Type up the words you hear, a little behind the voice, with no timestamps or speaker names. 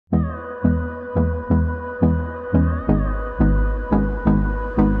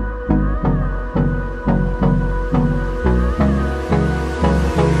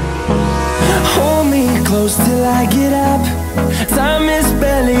close till I get up. Time is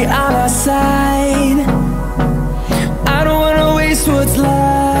barely on our side. I don't wanna waste what's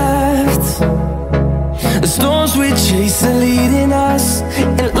left. The storms we chase are leading us,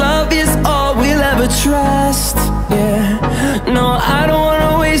 and love is all we'll ever trust. Yeah, no, I don't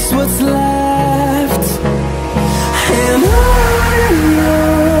wanna waste what's left. And on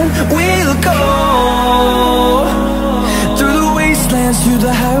we'll go, through the wastelands, through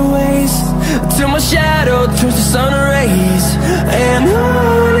the highways, till my shadow turns to sun rays. And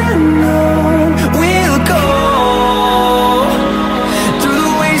on we'll go, through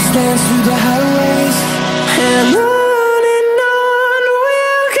the wastelands, through the highways, and on we'll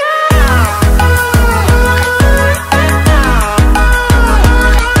go.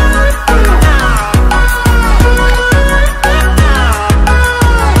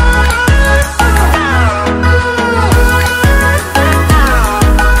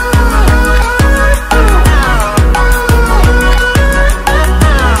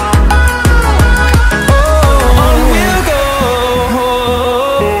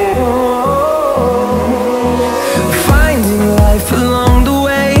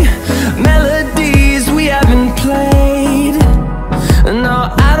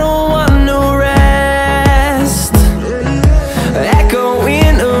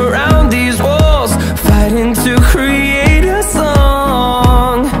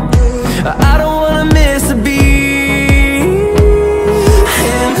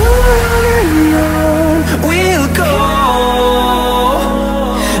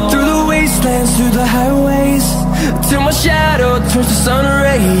 Through the highways, till my shadow turns to sun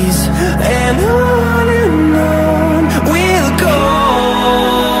rays. And on we'll go,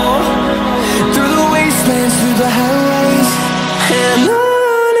 through the wastelands, through the highways, and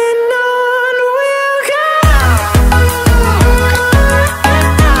on we'll go.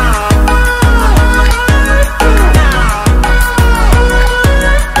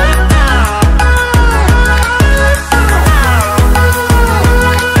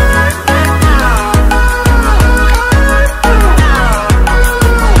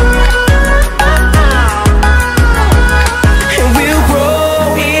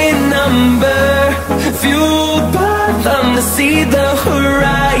 See the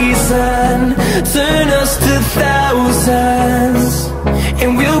horizon, turn us to thousands, and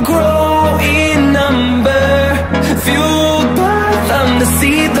we'll grow in number, fueled by them to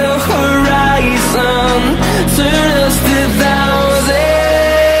see the horizon, turn